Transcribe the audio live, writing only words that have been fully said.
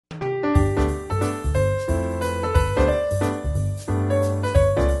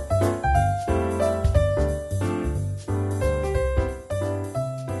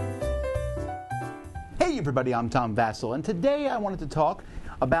everybody, I'm Tom Vasel, and today I wanted to talk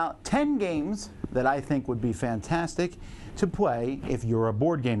about 10 games that I think would be fantastic to play if you're a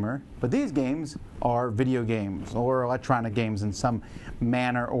board gamer. But these games are video games or electronic games in some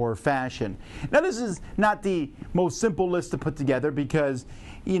manner or fashion. Now, this is not the most simple list to put together because,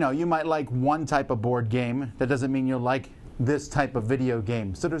 you might like one type of board game. That doesn't mean you'll like this type of video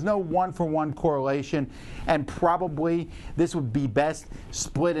game. So there's no one-for-one correlation, and probably this would be best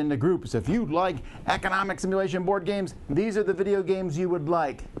split into groups. If you like economic simulation board games, these are the video games you would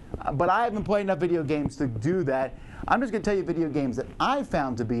like. But I haven't played enough video games to do that. I'm just going to tell you video games that I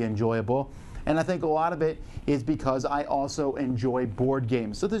found to be enjoyable, and I think a lot of it is because I also enjoy board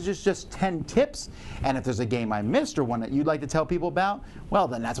games. So there's just 10 tips, and if there's a game I missed or one that you'd like to tell people about, well,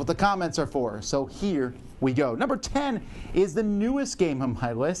 then that's what the comments are for. So here we go. Number 10 is the newest game on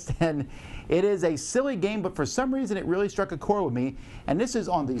my list, and it is a silly game, but for some reason it really struck a chord with me, and this is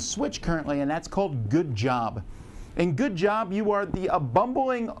on the Switch currently, and that's called Good Job. In Good Job, you are a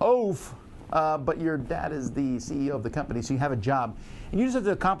bumbling oaf, but your dad is the CEO of the company, so you have a job. And you just have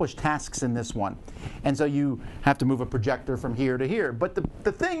to accomplish tasks in this one. And so you have to move a projector from here to here. But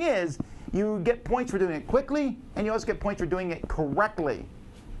the thing is, you get points for doing it quickly, and you also get points for doing it correctly.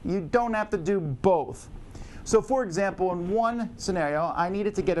 You don't have to do both. So for example, in one scenario, I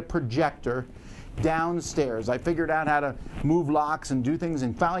needed to get a projector downstairs. I figured out how to move locks and do things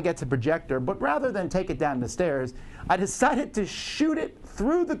and finally get to the projector, but rather than take it down the stairs, I decided to shoot it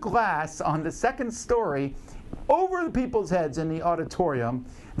through the glass on the second story over the people's heads in the auditorium,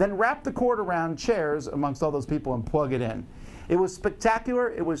 then wrap the cord around chairs amongst all those people and plug it in. It was spectacular,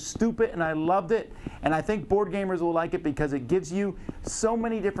 it was stupid, and I loved it, and I think board gamers will like it because it gives you so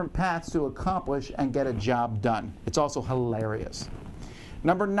many different paths to accomplish and get a job done. It's also hilarious.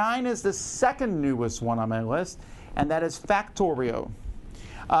 Number 9 is the second newest one on my list, and that is Factorio.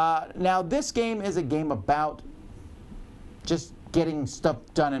 Now, this game is a game about just getting stuff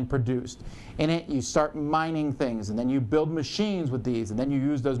done and produced. In it, you start mining things, and then you build machines with these, and then you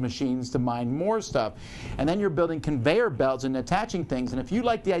use those machines to mine more stuff. And then you're building conveyor belts and attaching things. And if you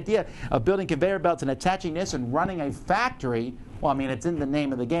like the idea of building conveyor belts and attaching this and running a factory, well, I mean, it's in the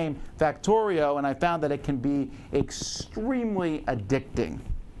name of the game, Factorio, and I found that it can be extremely addicting.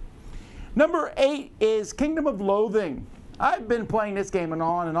 Number 8 is Kingdom of Loathing. I've been playing this game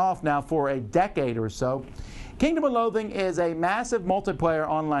on and off now for a decade or so. Kingdom of Loathing is a massive multiplayer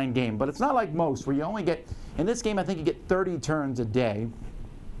online game, but it's not like most, where you only get, in this game I think you get 30 turns a day,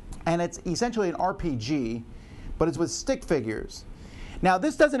 and it's essentially an RPG, but it's with stick figures. Now,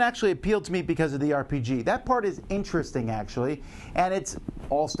 this doesn't actually appeal to me because of the RPG. That part is interesting, actually, and it's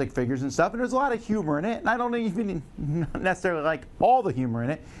all stick figures and stuff, and there's a lot of humor in it, and I don't even necessarily like all the humor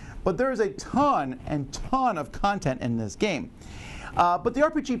in it, but there is a ton of content in this game. But the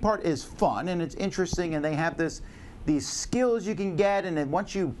RPG part is fun, and it's interesting, and they have these skills you can get, and then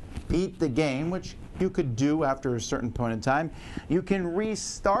once you beat the game, which you could do after a certain point in time, you can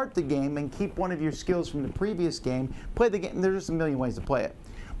restart the game and keep one of your skills from the previous game, play the game. There's just a million ways to play it.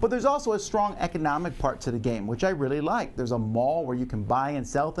 But there's also a strong economic part to the game, which I really like. There's a mall where you can buy and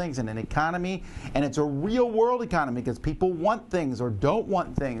sell things, and an economy, and it's a real-world economy because people want things or don't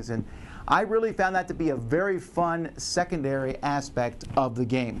want things, and I really found that to be a very fun secondary aspect of the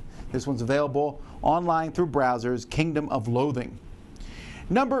game. This one's available online through browsers, Kingdom of Loathing.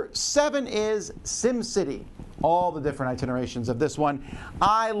 Number 7 is SimCity. All the different itinerations of this one.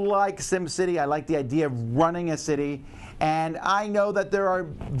 I like SimCity. I like the idea of running a city. And I know that there are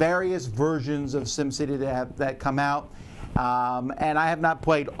various versions of SimCity that come out. And I have not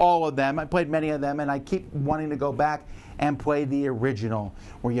played all of them. I played many of them, and I keep wanting to go back and play the original,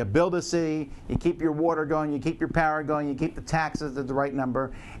 where you build a city, you keep your water going, you keep your power going, you keep the taxes at the right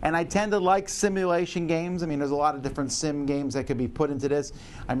number. And I tend to like simulation games. I mean, there's a lot of different sim games that could be put into this.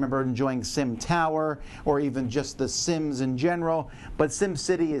 I remember enjoying Sim Tower, or even just the Sims in general, but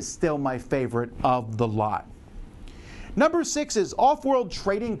SimCity is still my favorite of the lot. Number 6 is Off-World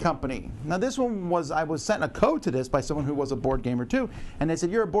Trading Company. Now, this one I was sent a code to this by someone who was a board gamer too, and they said,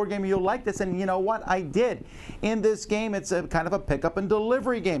 you're a board gamer, you'll like this, and you know what? I did. In this game, it's a kind of a pickup and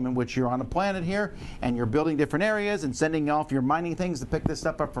delivery game in which you're on a planet here, and you're building different areas and sending off your mining things to pick this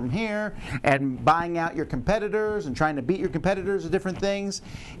stuff up from here, and buying out your competitors and trying to beat your competitors with different things.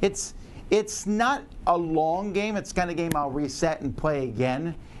 It's not a long game. It's the kind of game I'll reset and play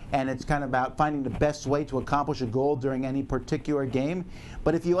again. And it's kind of about finding the best way to accomplish a goal during any particular game.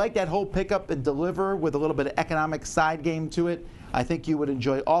 But if you like that whole pick up and deliver with a little bit of economic side game to it, I think you would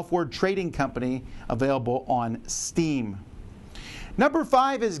enjoy Off-World Trading Company, available on Steam. Number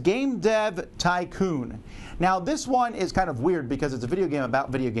 5 is Game Dev Tycoon. Now, this one is kind of weird because it's a video game about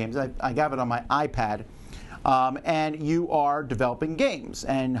video games. I got it on my iPad. and you are developing games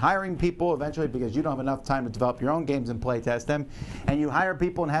and hiring people eventually, because you don't have enough time to develop your own games and play test them, and you hire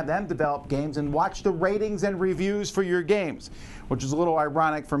people and have them develop games and watch the ratings and reviews for your games, which is a little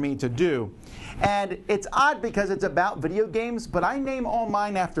ironic for me to do. And it's odd because it's about video games, but I name all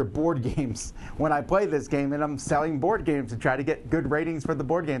mine after board games when I play this game, and I'm selling board games to try to get good ratings for the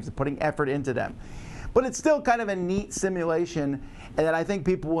board games and putting effort into them. But it's still kind of a neat simulation that I think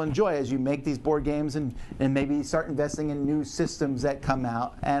people will enjoy as you make these board games and maybe start investing in new systems that come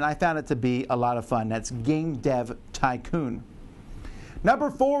out. And I found it to be a lot of fun. That's Game Dev Tycoon. Number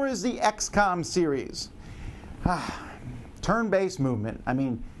 4 is the XCOM series. Turn-based movement. I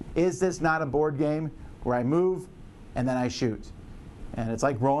mean, is this not a board game where I move and then I shoot? And it's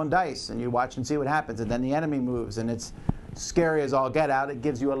like rolling dice, and you watch and see what happens, and then the enemy moves, and it's scary as all get out. It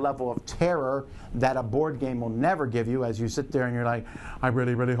gives you a level of terror that a board game will never give you, as you sit there and you're like, I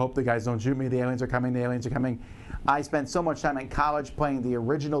really, really hope the guys don't shoot me. The aliens are coming. The aliens are coming. I spent so much time in college playing the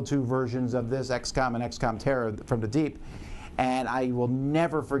original 2 versions of this, XCOM and XCOM Terror from the Deep, and I will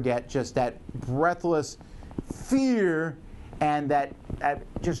never forget just that breathless fear and that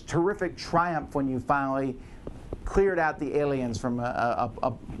just terrific triumph when you finally cleared out the aliens from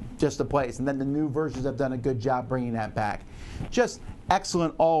just a place. And then the new versions have done a good job bringing that back. Just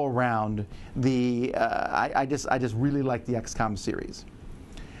excellent all around. I just really like the XCOM series.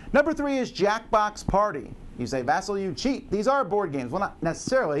 Number 3 is Jackbox Party. You say, Vasel, you cheat. These are board games. Well, not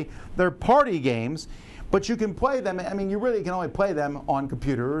necessarily. They're party games, but you can play them. I mean, you really can only play them on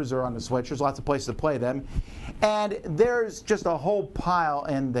computers or on the Switch. There's lots of places to play them. And there's just a whole pile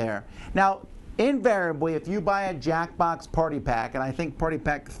in there. Now, invariably, if you buy a Jackbox Party Pack, and I think Party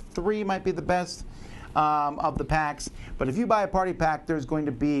Pack 3 might be the best of the packs, but if you buy a Party Pack, there's going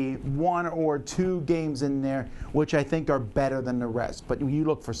to be 1 or 2 games in there which I think are better than the rest. But you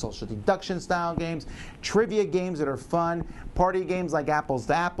look for social deduction style games, trivia games that are fun, party games like Apples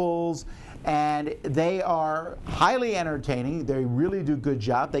to Apples, and they are highly entertaining. They really do a good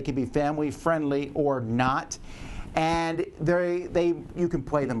job. They can be family friendly or not. And you can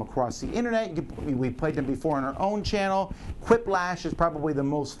play them across the internet. We played them before on our own channel. Quiplash is probably the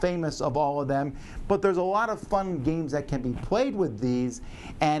most famous of all of them. But there's a lot of fun games that can be played with these.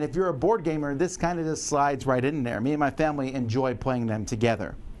 And if you're a board gamer, this kind of just slides right in there. Me and my family enjoy playing them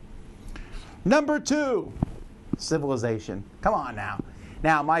together. Number 2, Civilization. Come on now.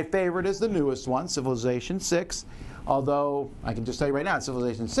 Now, my favorite is the newest one, Civilization 6. Although, I can just tell you right now, it's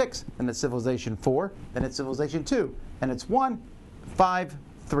Civilization 6, then it's Civilization 4, then it's Civilization 2, then it's 1, 5,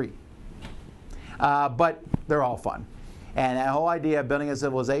 3. But they're all fun. And that whole idea of building a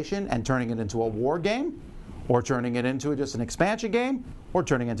civilization and turning it into a war game, or turning it into just an expansion game, or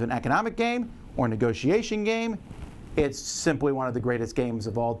turning it into an economic game, or a negotiation game, it's simply one of the greatest games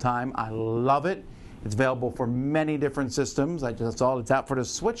of all time. I love it. It's available for many different systems. That's all. It's out for the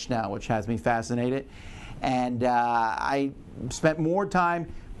Switch now, which has me fascinated. And I spent more time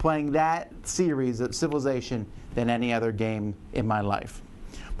playing that series of Civilization than any other game in my life.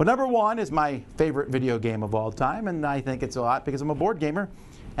 But number 1 is my favorite video game of all time, and I think it's a lot because I'm a board gamer,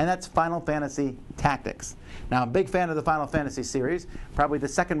 and that's Final Fantasy Tactics. Now, I'm a big fan of the Final Fantasy series, probably the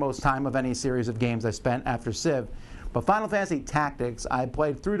second most time of any series of games I spent after Civ. But Final Fantasy Tactics, I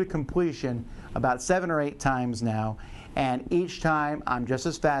played through to completion about 7 or 8 times now. And each time, I'm just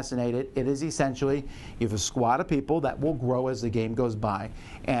as fascinated. It is essentially, you have a squad of people that will grow as the game goes by.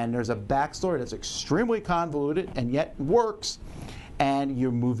 And there's a backstory that's extremely convoluted and yet works. And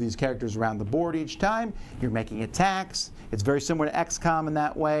you move these characters around the board each time. You're making attacks. It's very similar to XCOM in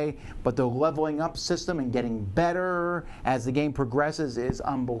that way. But the leveling up system and getting better as the game progresses is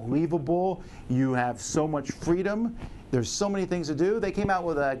unbelievable. You have so much freedom. There's so many things to do. They came out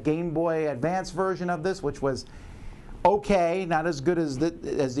with a Game Boy Advance version of this, which was okay, not as good as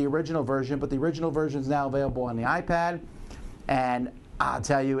the original version, but the original version is now available on the iPad, and I'll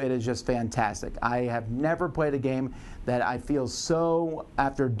tell you, it is just fantastic. I have never played a game that I feel so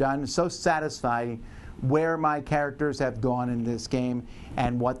satisfied where my characters have gone in this game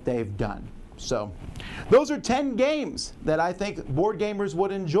and what they've done. So, those are 10 games that I think board gamers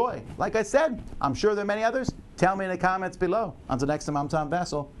would enjoy. Like I said, I'm sure there are many others. Tell me in the comments below. Until next time, I'm Tom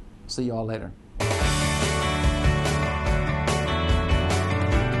Vasel. See you all later.